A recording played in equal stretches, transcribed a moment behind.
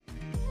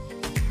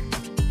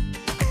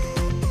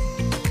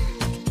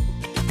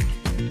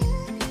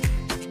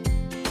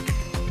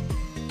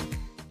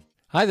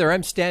Hi there,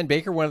 I'm Stan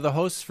Baker, one of the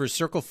hosts for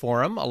Circle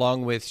Forum,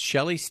 along with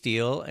Shelley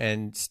Steele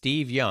and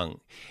Steve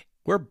Young.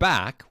 We're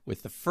back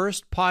with the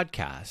first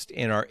podcast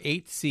in our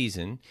 8th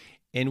season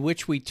in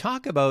which we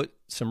talk about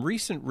some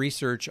recent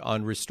research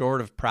on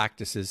restorative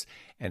practices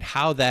and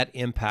how that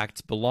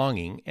impacts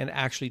belonging and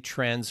actually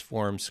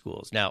transforms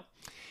schools. Now,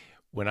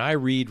 when I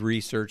read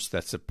research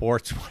that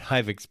supports what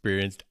I've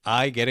experienced,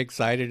 I get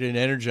excited and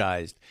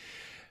energized.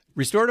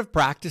 Restorative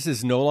practice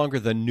is no longer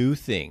the new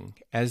thing,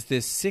 as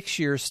this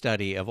 6-year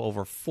study of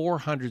over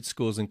 400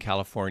 schools in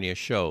California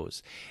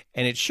shows.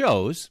 And it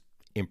shows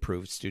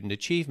improved student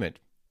achievement,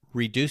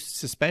 reduced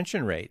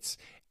suspension rates,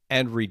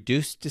 and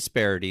reduced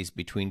disparities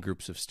between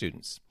groups of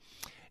students.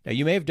 Now,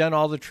 you may have done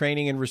all the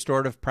training in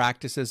restorative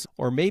practices,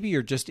 or maybe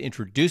you're just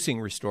introducing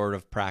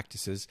restorative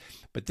practices,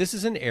 but this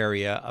is an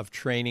area of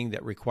training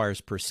that requires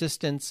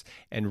persistence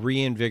and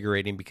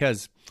reinvigorating,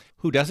 because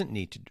who doesn't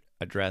need to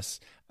address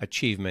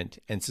achievement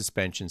and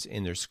suspensions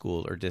in their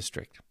school or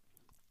district?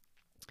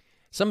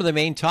 Some of the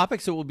main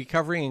topics that we'll be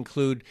covering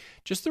include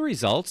just the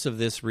results of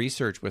this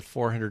research with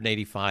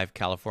 485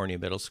 California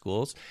middle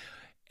schools.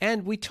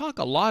 And we talk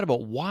a lot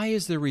about why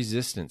is there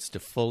resistance to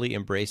fully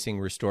embracing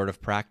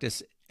restorative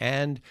practice,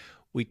 and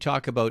we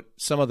talk about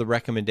some of the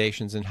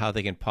recommendations and how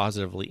they can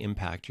positively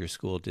impact your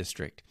school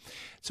district.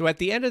 So at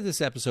the end of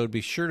this episode,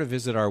 be sure to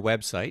visit our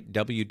website,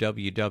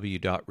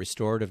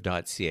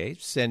 www.restorative.ca.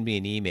 Send me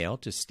an email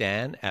to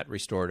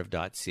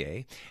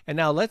stan@restorative.ca. And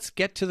now let's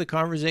get to the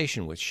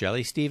conversation with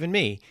Shelley, Steve, and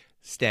me,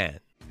 Stan.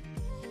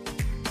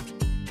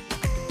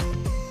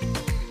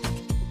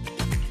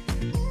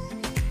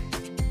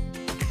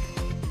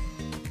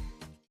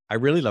 I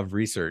really love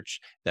research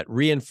that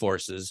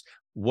reinforces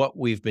what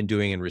we've been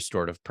doing in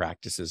restorative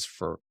practices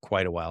for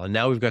quite a while. And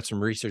now we've got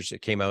some research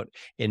that came out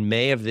in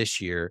May of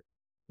this year,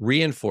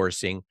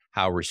 reinforcing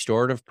how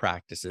restorative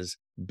practices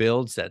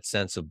builds that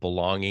sense of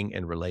belonging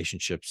and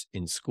relationships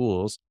in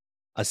schools.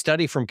 A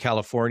study from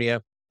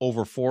California,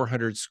 over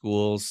 400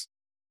 schools,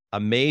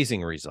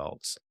 amazing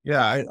results.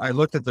 Yeah, I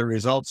looked at the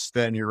results,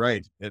 Stan. You're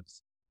right.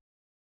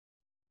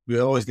 We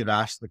always get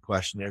asked the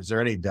question, is there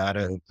any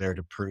data out there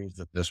to prove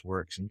that this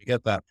works? And you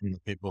get that from the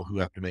people who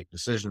have to make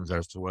decisions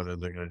as to whether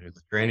they're going to do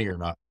the training or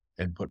not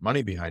and put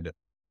money behind it.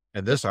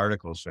 And this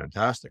article is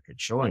fantastic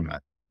at showing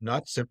that,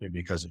 not simply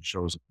because it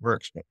shows it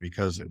works, but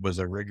because it was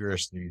a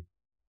rigorously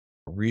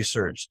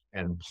researched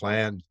and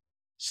planned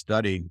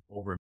study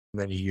over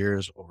many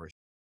years, over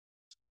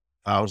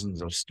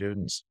thousands of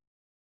students,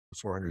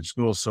 400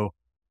 schools. So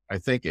I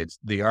think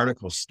the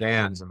article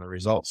stands and the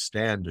results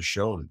stand to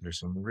show that there's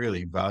some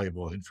really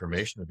valuable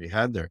information to be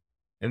had there.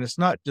 And it's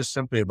not just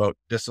simply about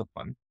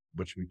discipline,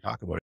 which we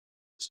talk about.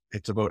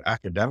 It's about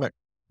academic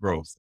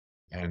growth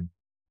and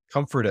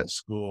comfort at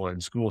school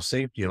and school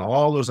safety and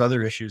all those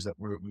other issues that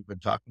we've been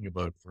talking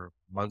about for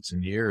months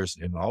and years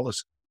in all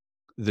this.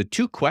 The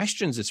two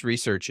questions this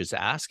research is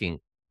asking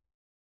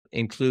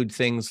include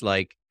things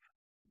like,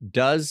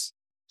 does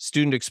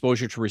student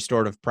exposure to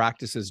restorative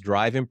practices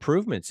drive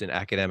improvements in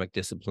academic,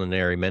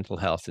 disciplinary, mental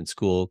health, and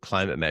school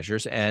climate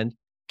measures? And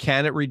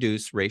can it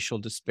reduce racial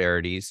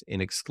disparities in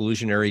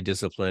exclusionary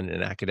discipline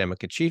and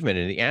academic achievement?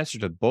 And the answer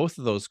to both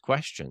of those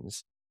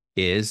questions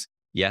is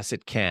yes,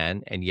 it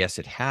can, and yes,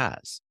 it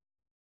has.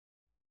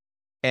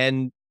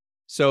 And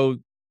so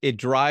it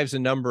drives a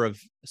number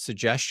of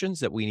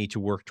suggestions that we need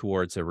to work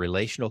towards a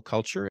relational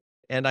culture.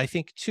 And I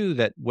think, too,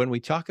 that when we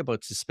talk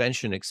about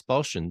suspension,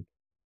 expulsion,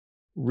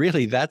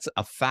 really, that's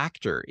a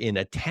factor in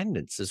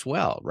attendance as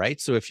well, right?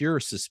 So if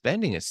you're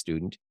suspending a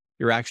student,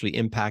 you're actually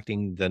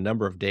impacting the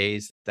number of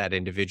days that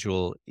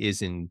individual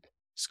is in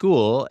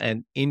school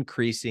and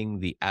increasing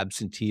the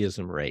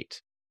absenteeism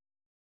rate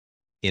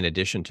in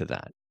addition to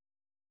that.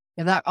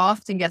 Yeah, that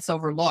often gets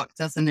overlooked,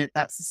 doesn't it?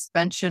 That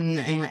suspension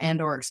and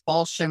or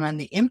expulsion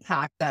and the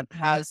impact that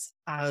has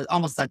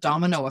almost that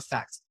domino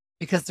effect,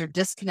 because they're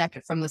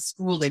disconnected from the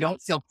school. They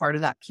don't feel part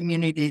of that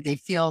community. They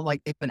feel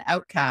like they've been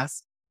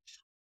outcast.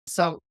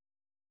 So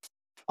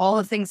all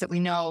the things that we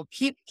know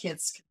keep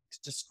kids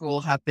to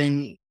school have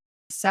been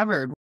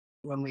severed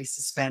when we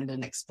suspend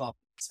and expel.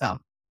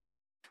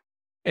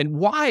 And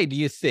why do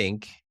you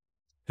think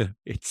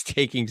it's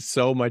taking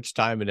so much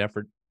time and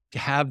effort to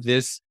have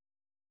this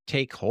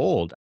take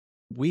hold?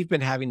 We've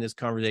been having this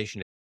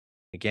conversation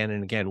again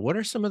and again. What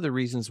are some of the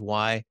reasons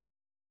why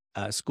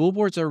school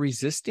boards are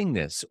resisting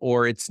this,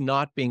 or it's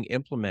not being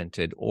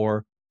implemented,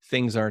 or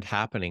things aren't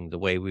happening the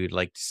way we would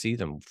like to see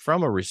them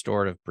from a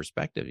restorative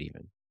perspective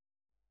even?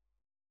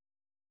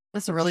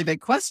 That's a really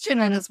big question,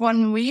 and it's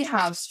one we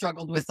have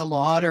struggled with a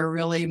lot or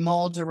really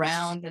mulled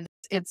around. And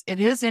it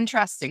is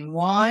interesting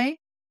why,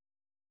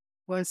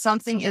 when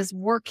something is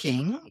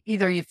working,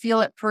 either you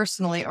feel it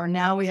personally or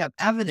now we have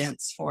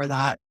evidence for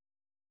that,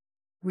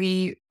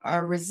 we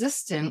are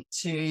resistant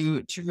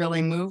to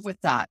really move with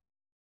that.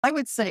 I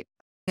would say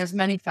there's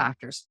many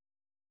factors,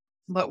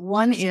 but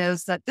one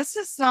is that this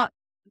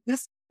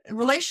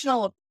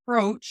relational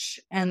approach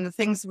and the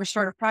things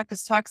restorative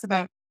practice talks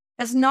about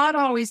has not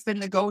always been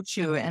the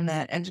go-to in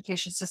the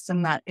education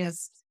system that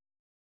is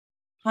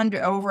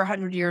over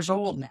 100 years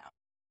old now.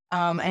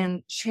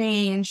 And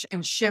change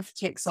and shift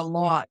takes a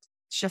lot.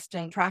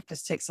 Shifting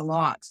practice takes a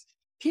lot.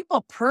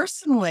 People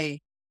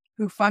personally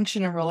who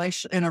function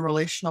in a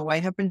relational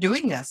way have been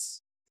doing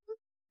this.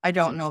 I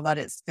don't know that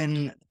it's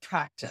been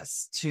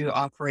practice to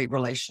operate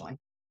relationally.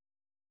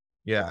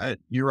 Yeah,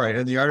 you're right.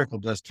 And the article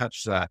does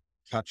touch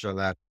on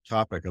that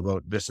topic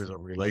about this is a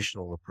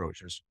relational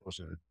approach as opposed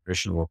to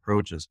traditional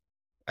approaches.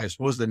 I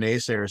suppose the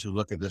naysayers who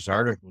look at this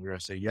article are going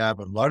to say, yeah,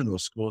 but a lot of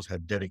those schools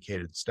have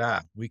dedicated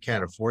staff. We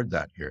can't afford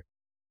that here.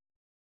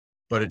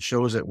 But it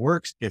shows it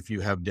works if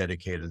you have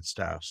dedicated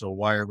staff. So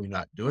why are we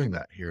not doing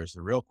that here is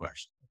the real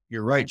question.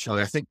 You're right,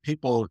 Shelley. I think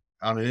people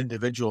on an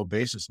individual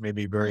basis may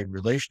be very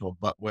relational,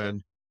 but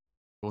when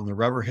the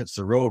rubber hits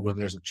the road, when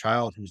there's a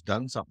child who's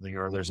done something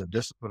or there's a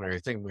disciplinary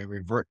thing, we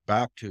revert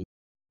back to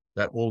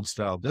that old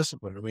style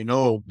discipline. And we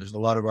know there's a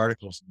lot of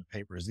articles in the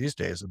papers these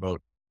days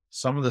about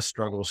some of the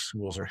struggles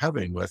schools are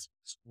having with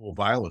school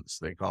violence,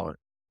 they call it.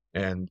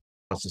 And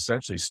it's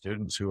essentially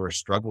students who are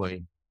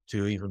struggling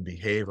to even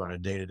behave on a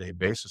day-to-day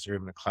basis or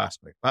even a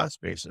class-by-class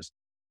basis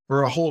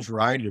for a whole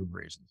variety of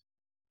reasons.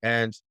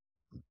 And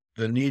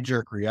the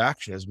knee-jerk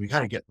reaction is we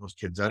got to get those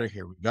kids out of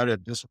here. We got to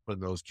discipline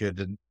those kids.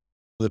 And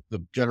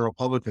the general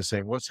public is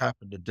saying, what's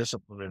happened to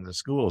discipline in the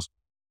schools?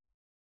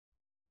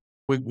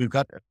 We've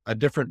got a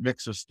different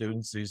mix of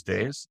students these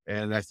days.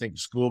 And I think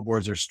school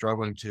boards are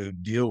struggling to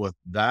deal with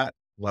that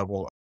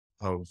level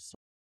of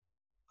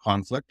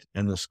conflict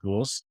in the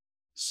schools,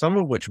 some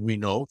of which we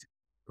know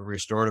a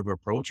restorative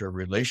approach or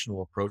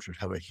relational approach would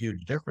have a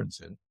huge difference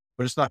in,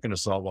 but it's not going to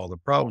solve all the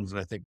problems. And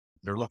I think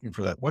they're looking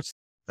for what's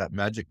that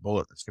magic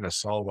bullet that's going to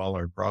solve all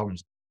our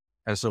problems.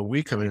 And so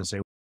we come in and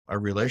say, a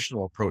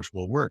relational approach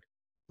will work,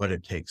 but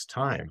it takes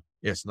time.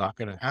 It's not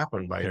going to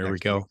happen by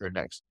next week or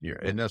next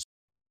year. And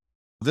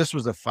this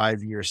was a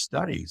 5-year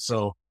study.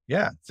 So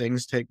yeah,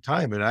 things take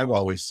time. And I've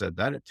always said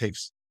that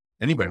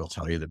anybody will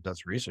tell you that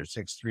does research, it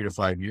takes 3 to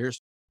 5 years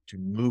to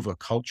move a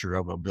culture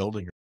of a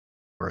building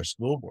or a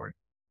school board.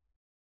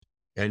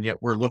 And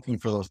yet we're looking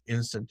for those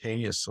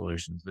instantaneous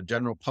solutions. The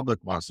general public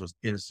wants those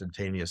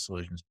instantaneous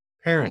solutions.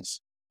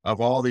 Parents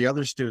of all the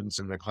other students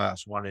in the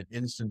class want an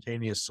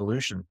instantaneous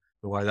solution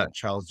to why that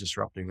child's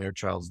disrupting their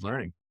child's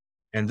learning.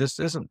 And this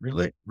isn't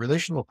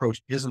relational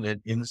approach isn't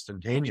an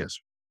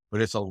instantaneous,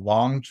 but it's a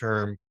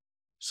long-term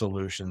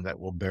solution that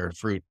will bear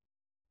fruit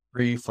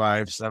 3,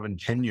 5, 7,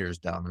 10 years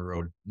down the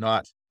road,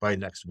 not by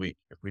next week.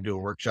 If we do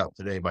a workshop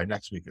today, by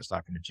next week, it's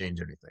not going to change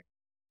anything.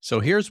 So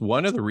here's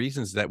one of the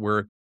reasons that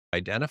we're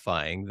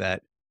identifying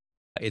that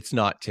it's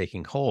not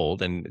taking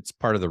hold. And it's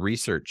part of the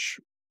research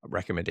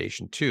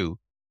recommendation too,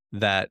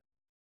 that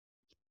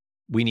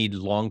we need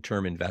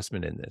long-term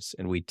investment in this.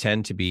 And we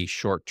tend to be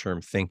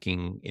short-term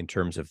thinking in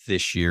terms of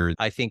this year.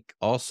 I think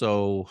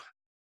also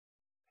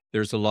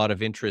there's a lot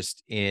of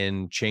interest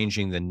in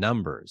changing the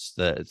numbers,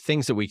 the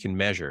things that we can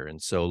measure. And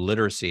so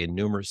literacy and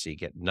numeracy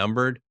get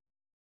numbered,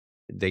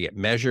 they get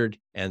measured,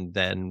 and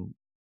then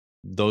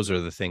those are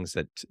the things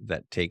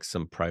that take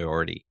some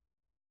priority.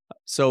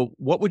 So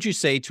what would you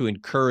say to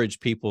encourage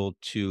people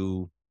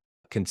to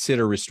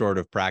consider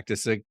restorative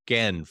practice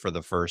again for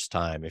the first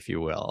time, if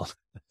you will?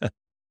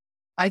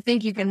 I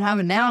think you can have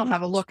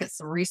a look at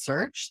some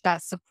research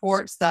that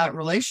supports that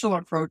relational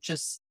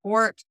approaches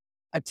support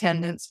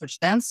attendance, which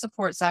then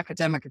supports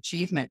academic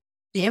achievement.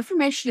 The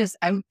information is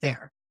out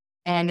there.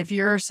 And if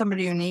you're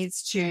somebody who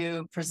needs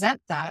to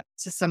present that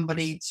to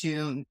somebody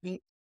to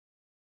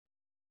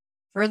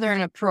further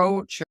an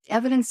approach,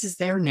 evidence is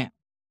there now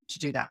to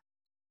do that.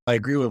 I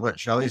agree with what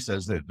Shelley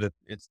says that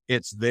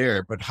it's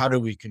there, but how do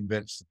we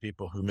convince the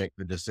people who make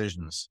the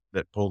decisions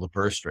that pull the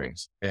purse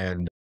strings?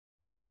 And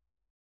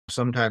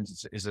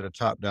sometimes is it a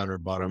top down or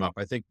bottom up?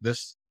 I think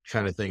this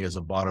kind of thing is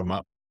a bottom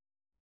up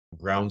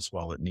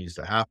groundswell that needs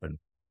to happen.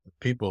 The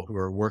people who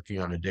are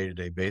working on a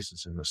day-to-day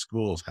basis in the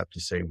schools have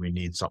to say, we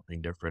need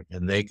something different,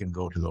 and they can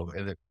go to those.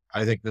 And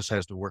I think this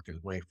has to work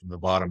its way from the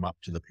bottom up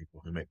to the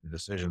people who make the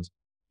decisions.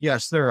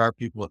 Yes, there are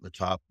people at the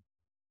top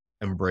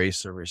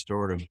embrace a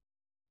restorative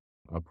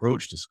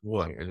approach to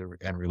schooling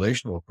and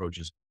relational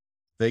approaches.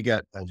 They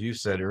get, as you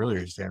said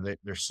earlier, Stan,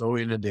 they're so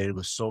inundated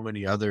with so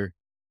many other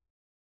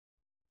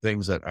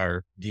things that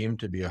are deemed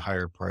to be a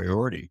higher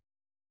priority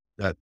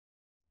that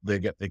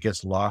it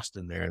gets lost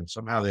in there, and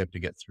somehow they have to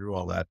get through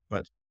all that.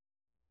 But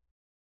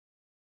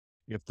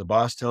if the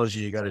boss tells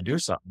you got to do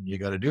something, you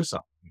got to do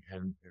something.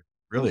 And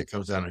really it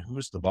comes down to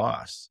who's the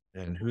boss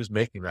and who's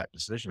making that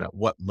decision. At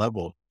what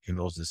level can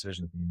those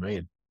decisions be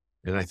made?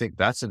 And I think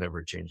that's an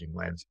ever-changing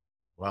landscape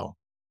as well.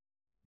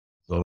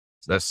 So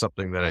that's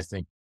something that I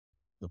think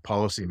the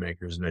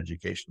policymakers in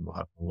education will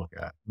have to look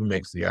at. Who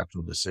makes the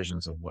actual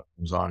decisions of what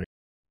comes on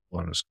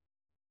a school?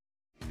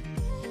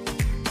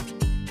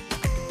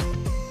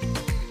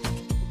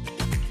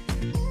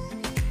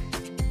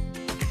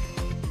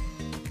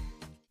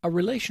 A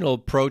relational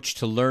approach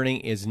to learning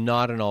is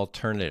not an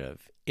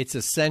alternative. It's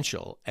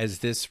essential, as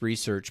this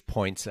research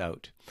points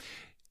out.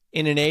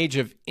 In an age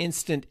of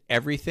instant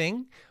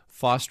everything,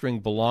 fostering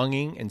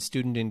belonging and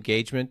student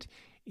engagement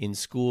in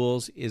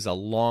schools is a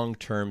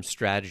long-term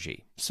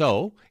strategy.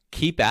 So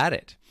keep at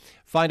it.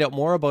 Find out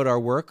more about our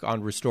work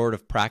on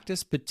restorative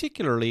practice,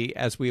 particularly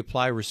as we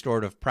apply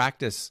restorative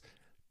practice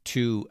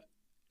to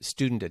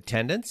student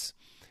attendance.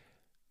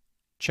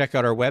 Check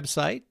out our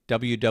website,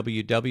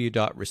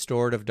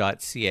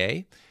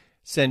 www.restorative.ca.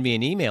 Send me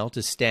an email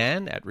to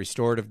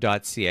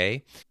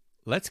stan@restorative.ca.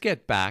 Let's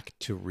get back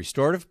to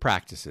restorative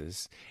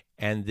practices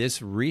and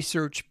this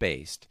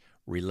research-based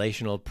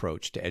relational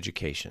approach to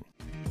education.